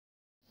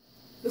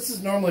This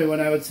is normally when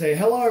I would say,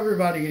 hello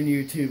everybody in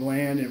YouTube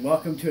land and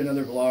welcome to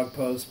another blog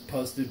post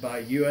posted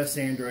by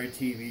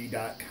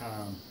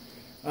usandroidtv.com.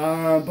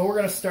 But we're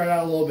going to start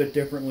out a little bit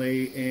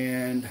differently,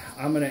 and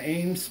I'm going to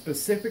aim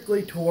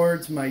specifically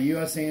towards my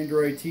US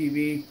Android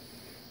TV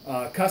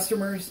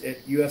customers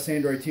at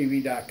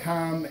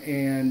usandroidtv.com,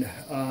 and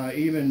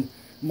even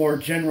more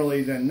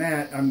generally than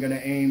that, I'm going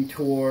to aim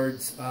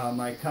towards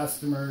my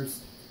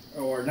customers,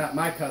 or not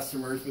my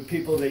customers, but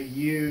people that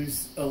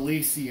use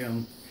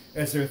Elysium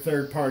as their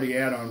third-party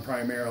add-on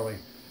primarily.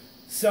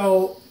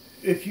 So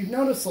if you've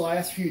noticed the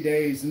last few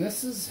days, and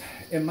this is,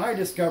 in my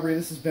discovery,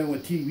 this has been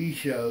with TV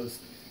shows,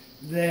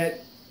 that,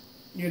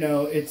 you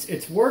know,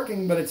 it's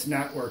working, but it's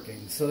not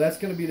working. So that's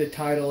going to be the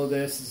title of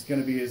this. It's going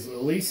to be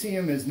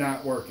Elysium is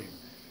not working.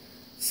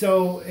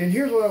 So, and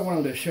here's what I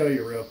wanted to show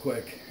you real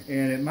quick.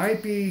 And it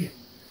might be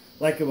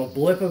like a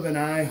blip of an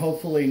eye,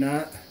 hopefully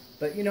not.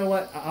 But you know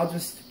what?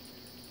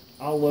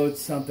 I'll load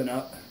something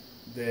up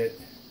that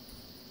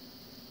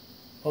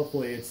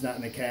hopefully it's not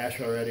in the cache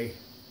already.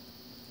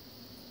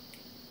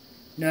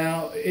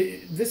 Now,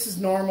 this is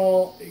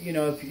normal. You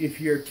know,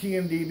 if your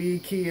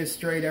TMDB key is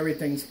straight,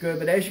 everything's good.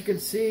 But as you can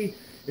see,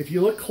 if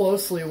you look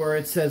closely where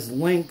it says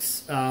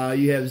links,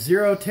 you have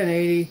 0,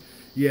 1080,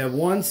 you have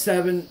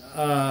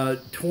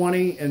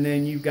 1720, and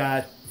then you've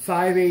got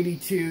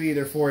 582,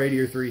 either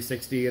 480 or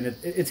 360, and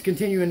it's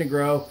continuing to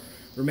grow.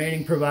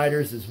 Remaining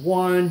providers is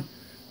 1,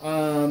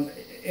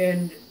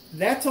 and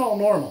that's all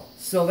normal.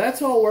 So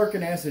that's all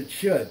working as it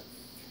should.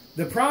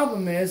 The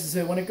problem is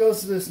that when it goes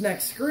to this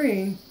next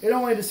screen, it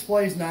only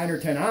displays 9 or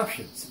 10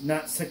 options,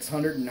 not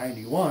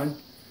 691.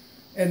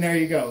 And there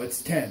you go,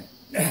 it's 10.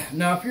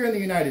 Now, if you're in the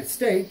United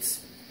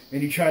States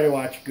and you try to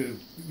watch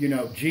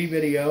G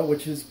Video,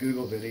 which is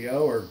Google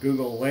Video, or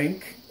Google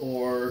Link,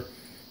 or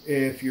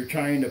if you're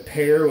trying to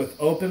pair with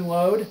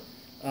OpenLoad,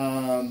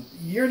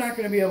 you're not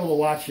going to be able to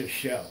watch this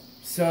show.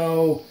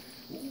 So,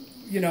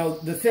 you know,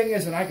 the thing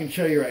is, and I can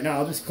show you right now,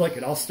 I'll just click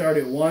it. I'll start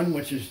at 1,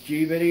 which is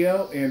G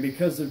Video, and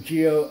because of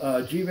G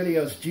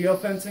Video's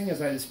geofencing, as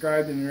I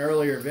described in an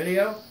earlier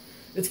video,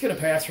 it's going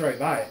to pass right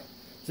by it.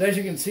 So as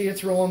you can see,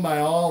 it's rolling by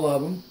all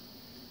of them,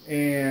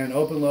 and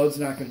OpenLoad's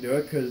not going to do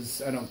it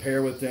because I don't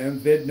pair with them.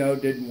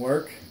 VidNode didn't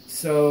work,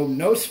 so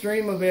no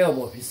stream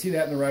available, if you see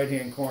that in the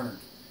right-hand corner.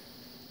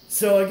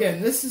 So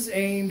again, this is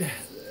aimed,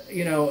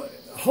 you know,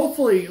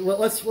 hopefully,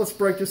 let's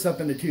break this up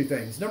into two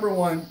things. Number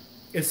one,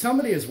 if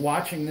somebody is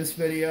watching this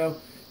video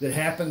that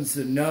happens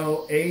to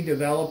know a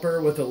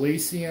developer with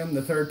Elysium,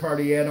 the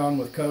third-party add-on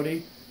with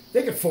Kodi,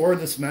 they could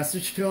forward this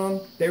message to them.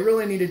 They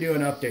really need to do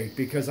an update,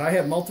 because I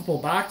have multiple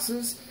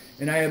boxes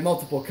and I have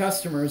multiple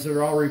customers that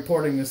are all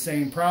reporting the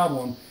same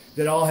problem,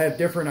 that all have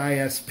different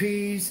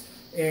ISPs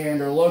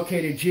and are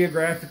located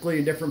geographically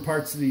in different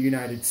parts of the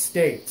United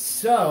States.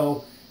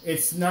 So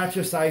it's not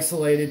just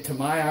isolated to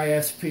my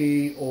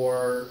ISP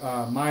or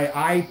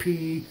my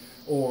IP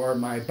or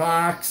my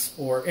box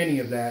or any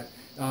of that.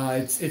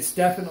 It's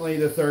definitely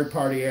the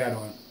third-party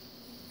add-on.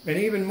 And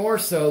even more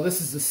so, this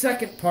is the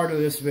second part of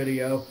this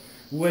video,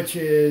 which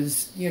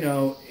is, you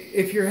know,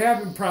 if you're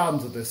having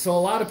problems with this. So a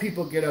lot of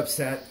people get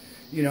upset.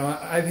 You know,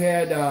 I've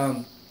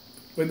had,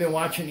 we've been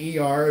watching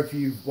ER. If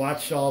you've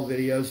watched all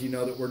videos, you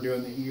know that we're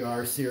doing the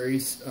ER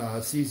series,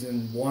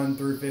 season 1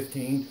 through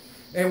 15.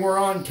 And we're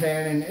on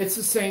 10, and it's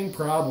the same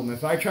problem.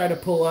 If I try to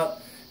pull up,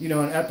 you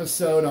know, an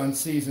episode on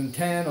season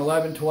 10,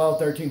 11, 12,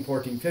 13,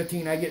 14,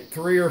 15, I get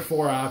 3 or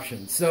 4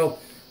 options. So,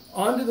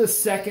 on to the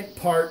second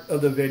part of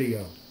the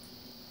video.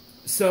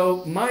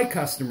 So, my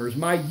customers,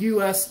 my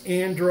US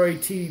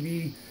Android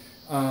TV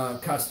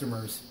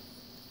customers,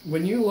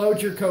 when you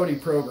load your Kodi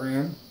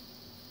program,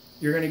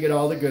 you're going to get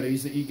all the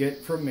goodies that you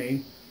get from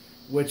me,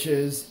 which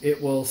is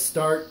it will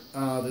start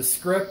the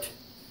script,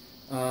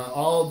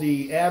 all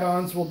the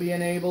add-ons will be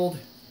enabled,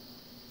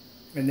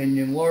 and then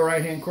in the lower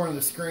right-hand corner of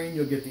the screen,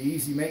 you'll get the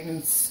easy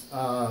maintenance,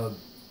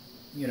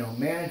 you know,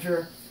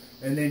 manager,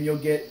 and then you'll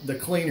get the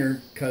cleaner,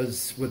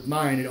 because with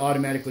mine, it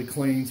automatically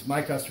cleans.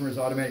 My customers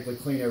automatically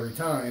clean every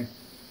time.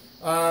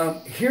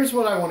 Here's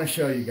what I want to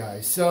show you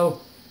guys. So,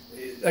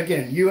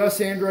 again,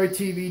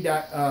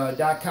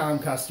 usandroidtv.com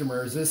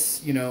customers,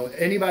 this, you know,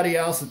 anybody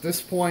else at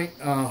this point,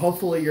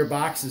 hopefully your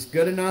box is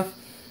good enough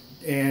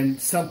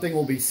and something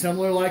will be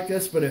similar like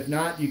this, but if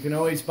not, you can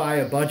always buy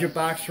a budget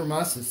box from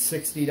us. It's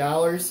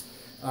 $60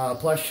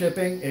 plus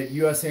shipping at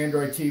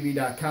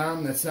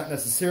usandroidtv.com. That's not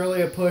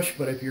necessarily a push,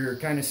 but if you're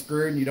kind of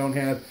screwed and you don't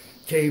have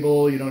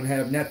cable, you don't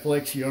have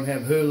Netflix, you don't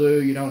have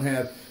Hulu, you don't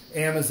have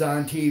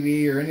Amazon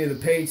TV or any of the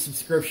paid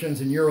subscriptions,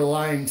 and you're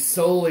relying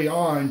solely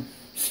on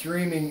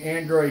streaming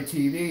Android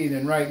TV,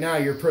 then right now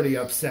you're pretty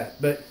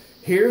upset. But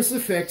here's the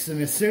fix,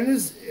 and as soon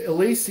as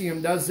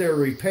Elysium does their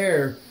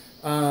repair,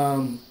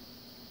 I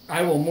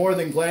will more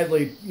than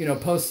gladly, you know,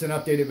 post an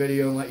updated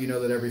video and let you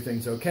know that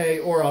everything's okay,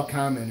 or I'll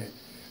comment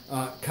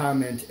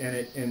in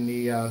it in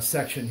the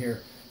section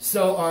here.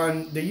 So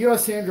on the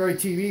US Android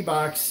TV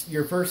box,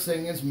 your first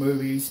thing is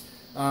movies.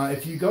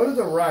 If you go to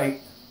the right,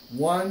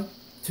 1,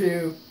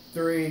 2,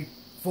 3,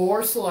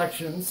 4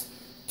 selections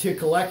to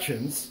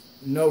collections,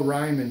 no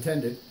rhyme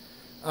intended.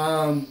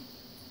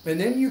 and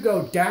then you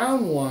go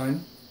down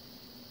one.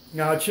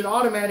 Now it should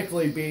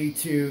automatically be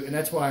to, and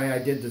that's why I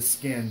did the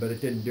skin, but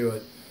it didn't do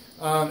it.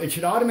 It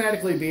should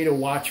automatically be to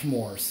watch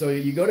more. So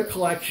you go to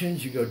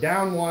collections, you go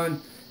down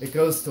one, it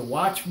goes to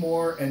watch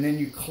more, and then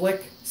you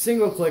click,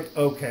 single click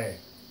OK.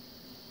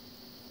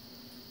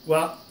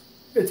 Well,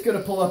 it's going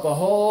to pull up a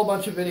whole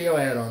bunch of video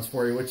add-ons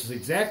for you, which is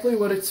exactly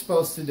what it's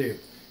supposed to do.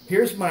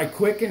 Here's my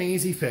quick and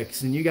easy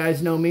fix. And you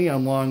guys know me,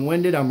 I'm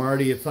long-winded. I'm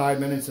already at 5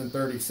 minutes and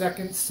 30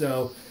 seconds.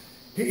 So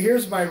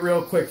here's my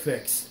real quick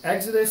fix.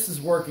 Exodus is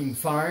working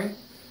fine.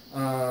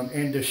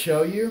 And to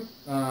show you,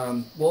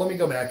 well, let me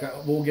go back.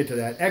 We'll get to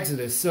that.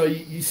 Exodus. So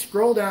you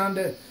scroll down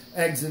to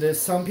Exodus.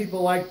 Some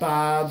people like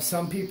Bob.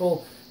 Some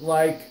people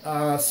like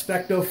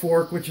Specto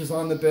Fork, which is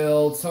on the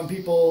build. Some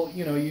people,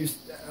 you know, use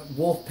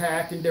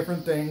Wolfpack and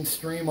different things,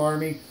 Stream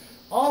Army.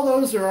 All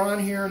those are on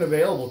here and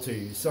available to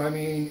you. So, I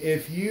mean,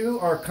 if you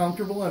are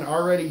comfortable and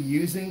already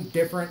using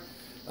different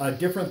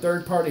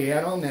third-party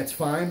add-on, that's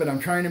fine. But I'm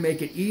trying to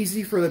make it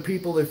easy for the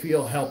people that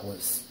feel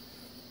helpless.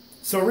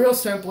 So real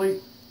simply,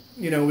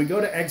 you know, we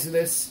go to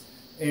Exodus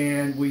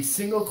and we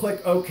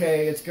single-click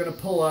OK. It's going to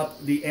pull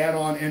up the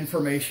add-on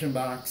information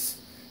box.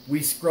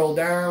 We scroll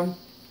down.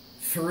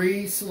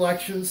 3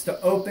 selections to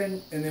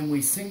open, and then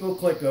we single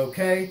click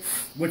OK,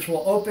 which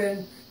will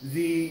open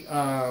the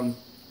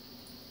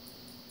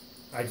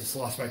I just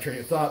lost my train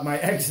of thought, my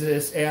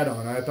Exodus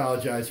add-on. I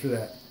apologize for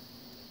that.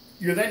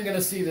 You're then going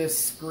to see this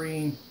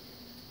screen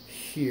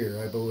here,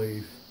 I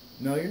believe.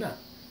 No, you're not.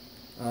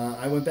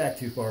 I went back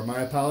too far. My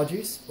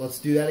apologies. Let's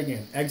do that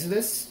again.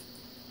 Exodus,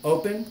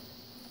 open,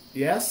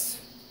 yes.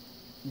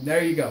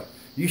 There you go.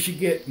 You should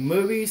get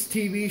movies,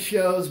 TV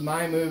shows,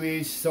 my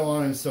movies, so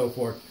on and so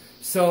forth.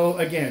 So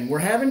again, we're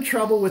having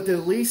trouble with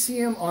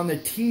Elysium on the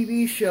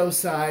TV show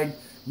side,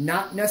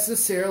 not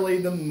necessarily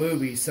the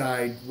movie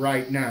side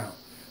right now.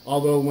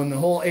 Although when the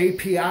whole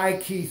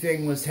API key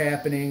thing was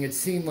happening, it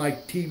seemed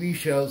like TV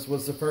shows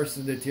was the first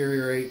to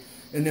deteriorate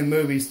and then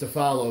movies to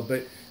follow.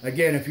 But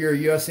again, if you're a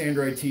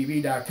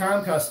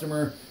USAndroidTV.com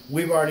customer,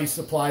 we've already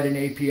supplied an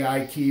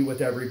API key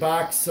with every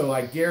box, so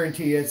I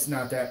guarantee it's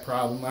not that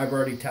problem. I've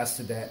already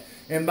tested that.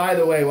 And by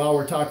the way, while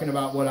we're talking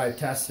about what I've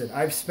tested,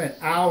 I've spent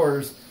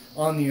hours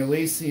on the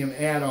Elysium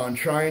add-on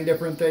trying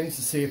different things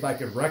to see if I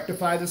could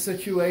rectify the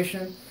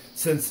situation,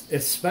 since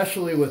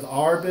especially with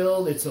our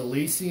build, it's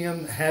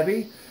Elysium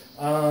heavy,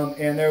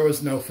 and there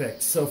was no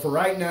fix. So for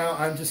right now,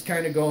 I'm just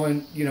kind of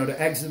going, you know,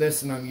 to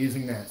Exodus, and I'm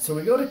using that. So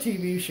we go to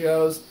TV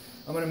shows.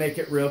 I'm going to make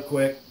it real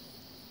quick.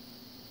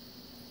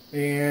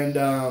 And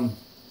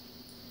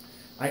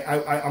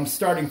I'm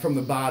starting from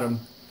the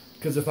bottom,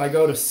 because if I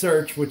go to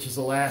search, which is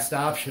the last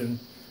option,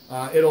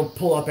 it'll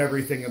pull up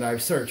everything that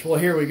I've searched. Well,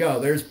 here we go.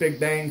 There's Big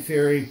Bang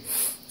Theory.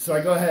 So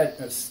I go ahead.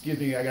 Excuse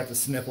me, I got the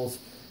sniffles.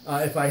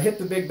 If I hit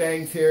the Big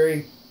Bang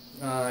Theory,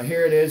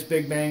 here it is,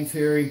 Big Bang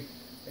Theory.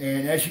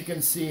 And as you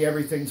can see,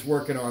 everything's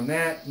working on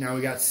that. Now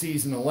we got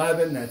season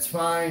 11. That's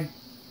fine.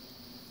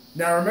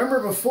 Now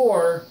remember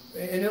before,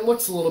 and it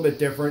looks a little bit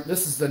different.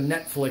 This is the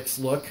Netflix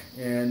look,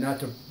 and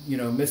not to, you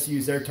know,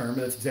 misuse their term,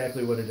 but that's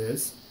exactly what it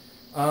is.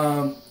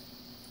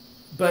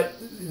 But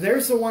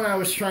there's the one I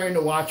was trying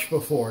to watch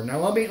before. Now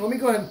let me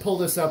go ahead and pull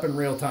this up in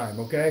real time,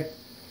 okay?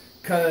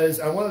 Because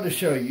I wanted to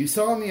show you. You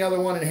saw on the other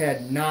one it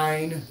had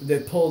 9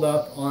 that pulled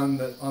up on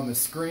the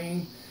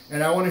screen,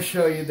 and I want to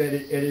show you that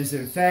it is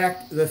in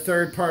fact the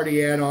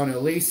third-party add-on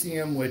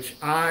Elysium, which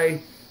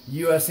I,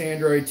 US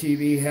Android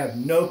TV, have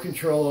no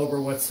control over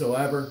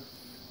whatsoever.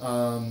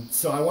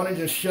 So I want to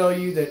just show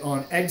you that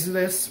on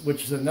Exodus,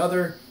 which is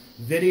another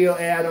video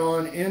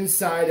add-on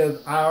inside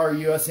of our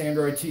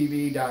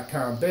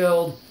USAndroidTV.com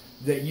build,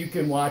 that you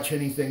can watch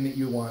anything that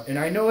you want. And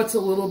I know it's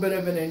a little bit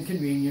of an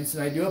inconvenience,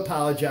 and I do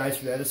apologize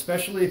for that,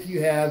 especially if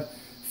you have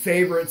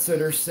favorites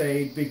that are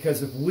saved,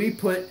 because if we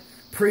put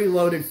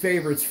preloaded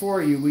favorites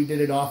for you, we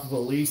did it off of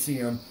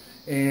Elysium,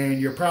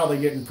 and you're probably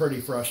getting pretty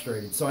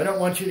frustrated. So I don't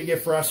want you to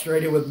get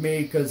frustrated with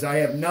me, because I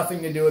have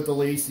nothing to do with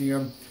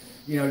Elysium.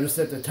 You know, just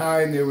at the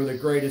time, they were the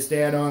greatest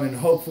add-on, and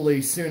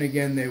hopefully soon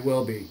again they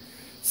will be.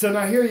 So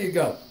now here you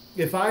go.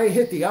 If I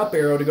hit the up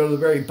arrow to go to the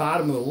very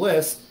bottom of the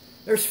list,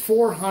 there's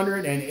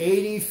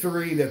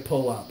 483 that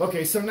pull up.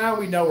 Okay, so now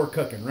we know we're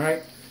cooking,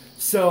 right?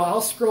 So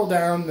I'll scroll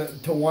down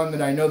to one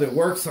that I know that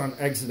works on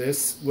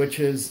Exodus, which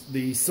is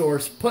the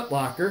source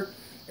Putlocker,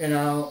 and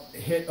I'll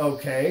hit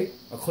OK.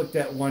 I'll click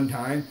that one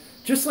time,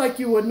 just like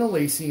you would in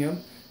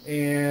Elysium,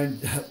 and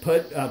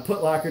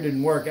Putlocker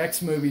didn't work.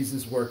 Xmovies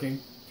is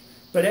working.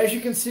 But as you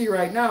can see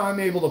right now,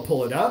 I'm able to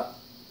pull it up.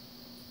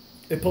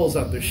 It pulls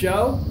up the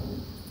show.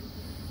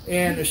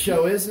 And the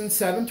show is in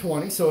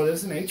 720, so it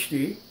is in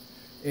HD.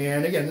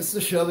 And again, this is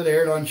a show that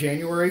aired on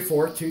January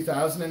 4th,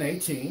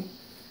 2018.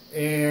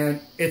 And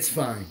it's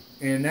fine.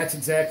 And that's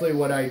exactly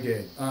what I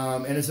did.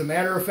 And as a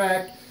matter of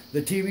fact,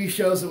 the TV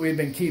shows that we've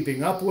been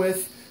keeping up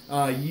with,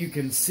 you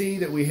can see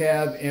that we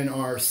have in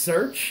our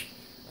search,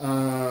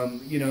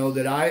 you know,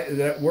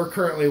 that we're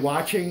currently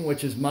watching,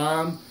 which is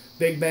Mom,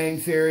 Big Bang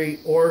Theory,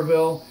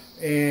 Orville,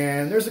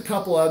 and there's a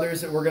couple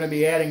others that we're going to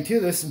be adding to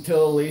this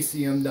until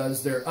Elysium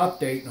does their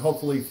update and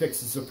hopefully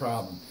fixes the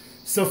problem.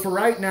 So for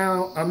right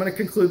now, I'm going to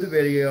conclude the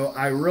video.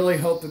 I really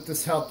hope that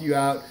this helped you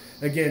out.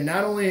 Again,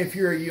 not only if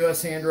you're a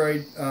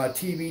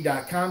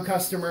USAndroidTV.com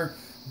customer,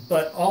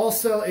 but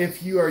also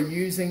if you are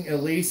using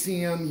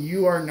Elysium,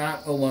 you are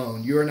not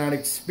alone. You are not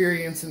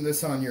experiencing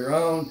this on your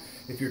own.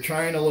 If you're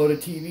trying to load a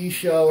TV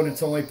show and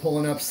it's only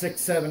pulling up 6,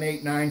 7,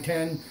 8, 9,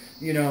 10,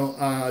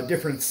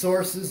 different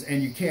sources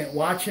and you can't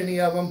watch any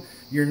of them,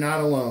 you're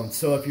not alone.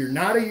 So if you're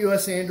not a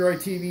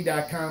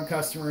USAndroidTV.com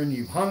customer and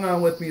you've hung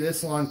on with me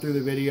this long through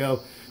the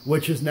video,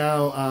 which is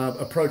now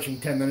approaching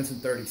 10 minutes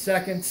and 30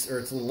 seconds, or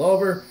it's a little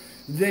over,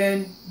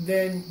 then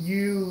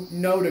you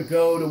know to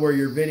go to where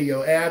your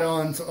video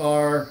add-ons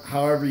are,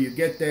 however you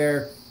get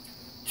there.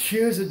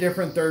 Choose a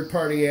different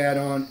third-party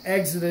add-on.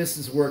 Exodus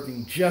is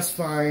working just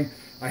fine.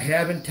 I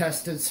haven't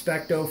tested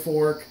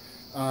SpectoFork.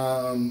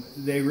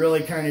 They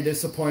really kind of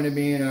disappointed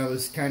me, and I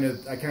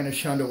kind of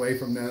shunned away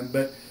from them.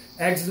 But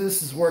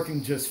Exodus is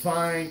working just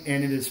fine,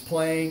 and it is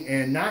playing.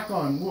 And knock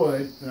on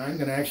wood, and I'm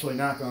going to actually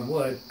knock on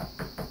wood.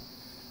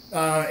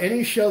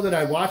 Any show that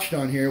I watched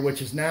on here,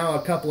 which is now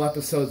a couple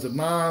episodes of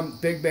Mom,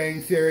 Big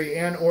Bang Theory,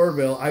 and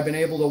Orville, I've been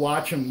able to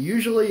watch them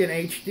usually in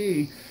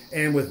HD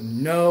and with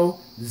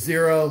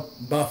zero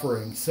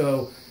buffering.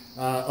 So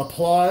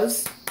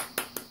applause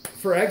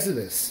for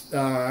Exodus.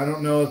 I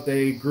don't know if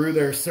they grew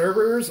their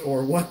servers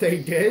or what they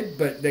did,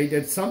 but they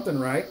did something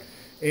right.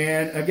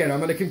 And again, I'm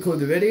going to conclude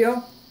the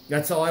video.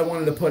 That's all I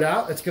wanted to put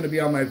out. It's going to be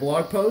on my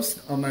blog post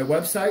on my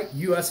website,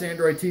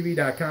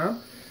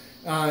 usandroidtv.com.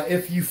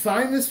 If you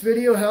find this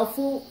video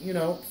helpful,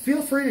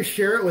 feel free to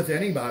share it with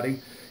anybody.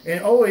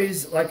 And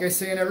always, like I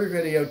say in every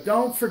video,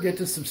 don't forget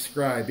to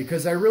subscribe,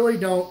 because I really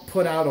don't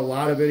put out a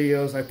lot of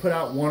videos. I put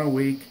out one a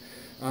week,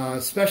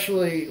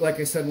 especially,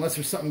 like I said, unless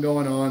there's something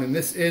going on, and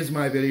this is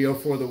my video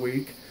for the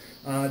week.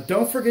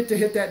 Don't forget to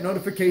hit that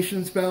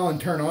notifications bell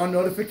and turn on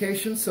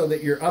notifications so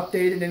that you're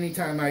updated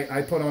anytime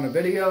I put on a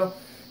video.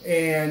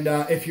 And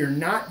if you're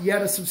not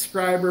yet a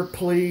subscriber,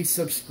 please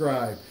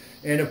subscribe.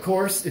 And of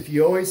course, if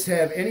you always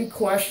have any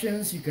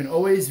questions, you can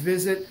always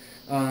visit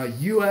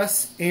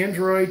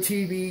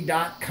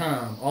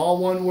usandroidtv.com. All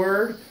one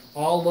word,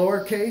 all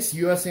lowercase,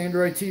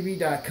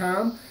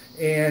 usandroidtv.com.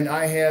 And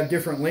I have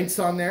different links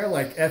on there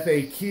like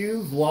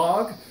FAQ,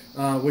 vlog,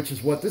 which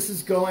is what this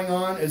is going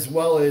on, as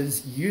well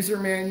as user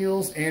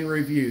manuals and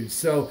reviews.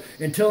 So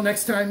until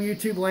next time,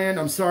 YouTube land,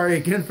 I'm sorry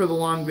again for the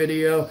long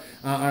video.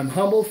 I'm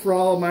humbled for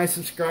all of my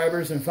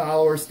subscribers and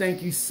followers.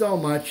 Thank you so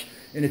much.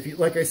 And if you,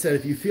 like I said,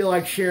 if you feel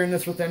like sharing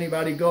this with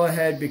anybody, go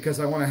ahead, because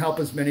I want to help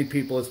as many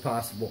people as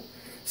possible.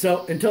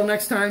 So until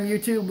next time,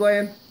 YouTube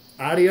land,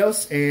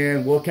 adios,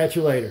 and we'll catch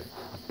you later.